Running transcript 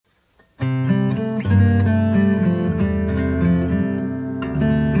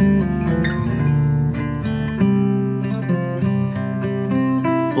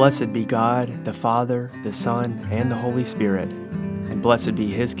Blessed be God, the Father, the Son, and the Holy Spirit, and blessed be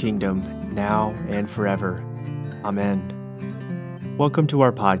his kingdom, now and forever. Amen. Welcome to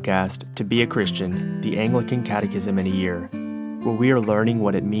our podcast, To Be a Christian, the Anglican Catechism in a Year, where we are learning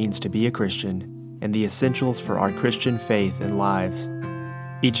what it means to be a Christian and the essentials for our Christian faith and lives.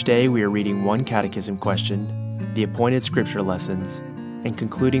 Each day we are reading one catechism question, the appointed scripture lessons, and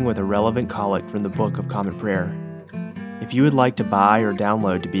concluding with a relevant collect from the Book of Common Prayer. If you would like to buy or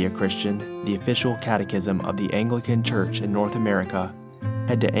download To Be a Christian, the official catechism of the Anglican Church in North America,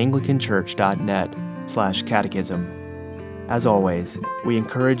 head to anglicanchurch.net/catechism. As always, we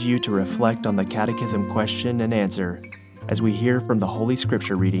encourage you to reflect on the catechism question and answer as we hear from the Holy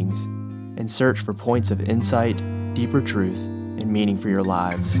Scripture readings and search for points of insight, deeper truth, and meaning for your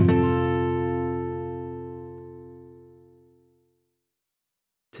lives.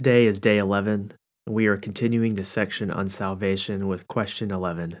 Today is day 11. We are continuing the section on salvation with question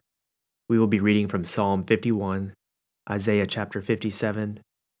 11. We will be reading from Psalm 51, Isaiah chapter 57,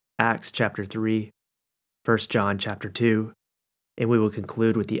 Acts chapter 3, 1 John chapter 2, and we will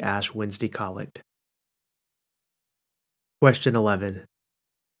conclude with the Ash Wednesday Collect. Question 11.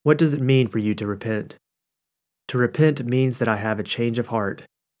 What does it mean for you to repent? To repent means that I have a change of heart,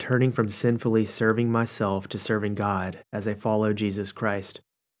 turning from sinfully serving myself to serving God as I follow Jesus Christ.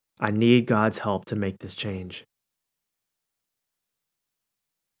 I need God's help to make this change.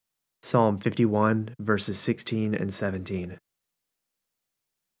 Psalm 51, verses 16 and 17.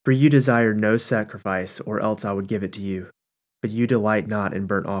 For you desire no sacrifice, or else I would give it to you, but you delight not in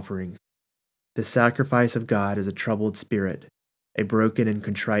burnt offerings. The sacrifice of God is a troubled spirit, a broken and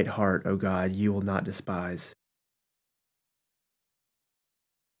contrite heart, O God, you will not despise.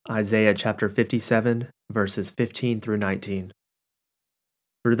 Isaiah chapter 57, verses 15 through 19.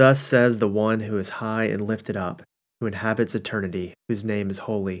 For thus says the one who is high and lifted up, who inhabits eternity, whose name is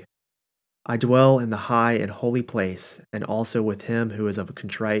holy. I dwell in the high and holy place, and also with him who is of a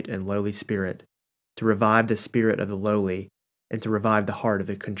contrite and lowly spirit, to revive the spirit of the lowly, and to revive the heart of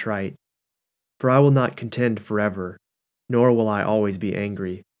the contrite. For I will not contend forever, nor will I always be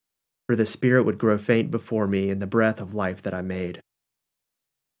angry, for the spirit would grow faint before me in the breath of life that I made.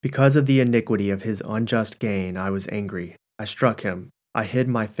 Because of the iniquity of his unjust gain I was angry, I struck him. I hid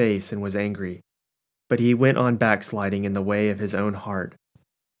my face and was angry, but he went on backsliding in the way of his own heart.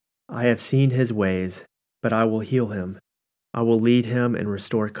 I have seen his ways, but I will heal him. I will lead him and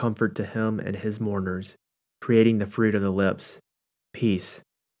restore comfort to him and his mourners, creating the fruit of the lips. Peace,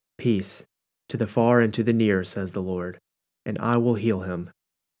 peace, to the far and to the near, says the Lord, and I will heal him.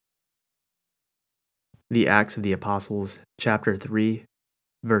 The Acts of the Apostles, chapter 3,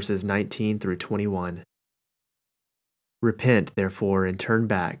 verses 19 through 21. Repent, therefore, and turn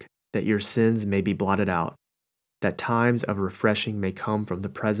back, that your sins may be blotted out, that times of refreshing may come from the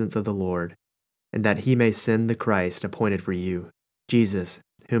presence of the Lord, and that he may send the Christ appointed for you, Jesus,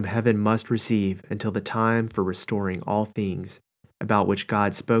 whom heaven must receive until the time for restoring all things, about which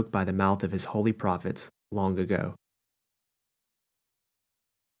God spoke by the mouth of his holy prophets long ago.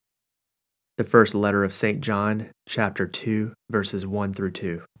 The first letter of St. John, chapter 2, verses 1 through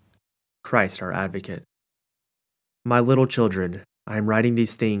 2. Christ our Advocate. My little children, I am writing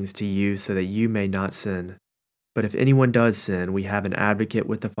these things to you so that you may not sin. But if anyone does sin, we have an advocate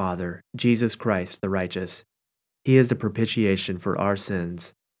with the Father, Jesus Christ the righteous. He is the propitiation for our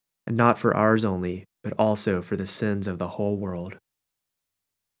sins, and not for ours only, but also for the sins of the whole world.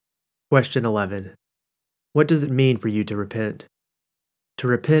 Question 11. What does it mean for you to repent? To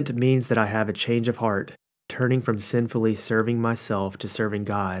repent means that I have a change of heart, turning from sinfully serving myself to serving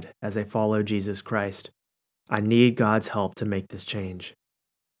God as I follow Jesus Christ. I need God's help to make this change.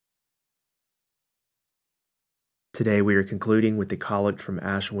 Today we are concluding with the collect from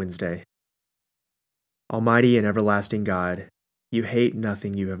Ash Wednesday. Almighty and everlasting God, you hate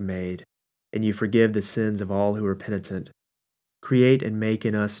nothing you have made, and you forgive the sins of all who are penitent. Create and make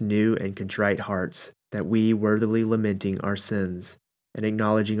in us new and contrite hearts, that we, worthily lamenting our sins and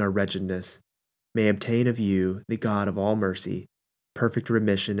acknowledging our wretchedness, may obtain of you, the God of all mercy, perfect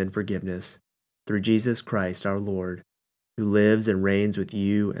remission and forgiveness, through Jesus Christ our Lord, who lives and reigns with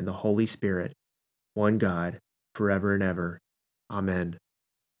you and the Holy Spirit, one God, forever and ever. Amen.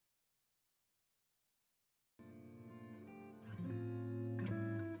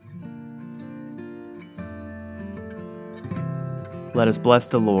 Let us bless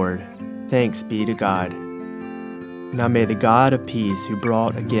the Lord. Thanks be to God. Now may the God of peace, who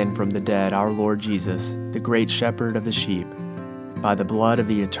brought again from the dead our Lord Jesus, the great shepherd of the sheep, by the blood of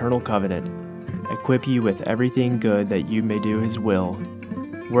the eternal covenant, equip you with everything good that you may do his will,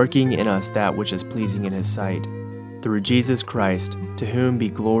 working in us that which is pleasing in his sight, through Jesus Christ, to whom be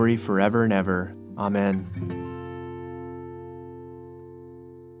glory forever and ever. Amen.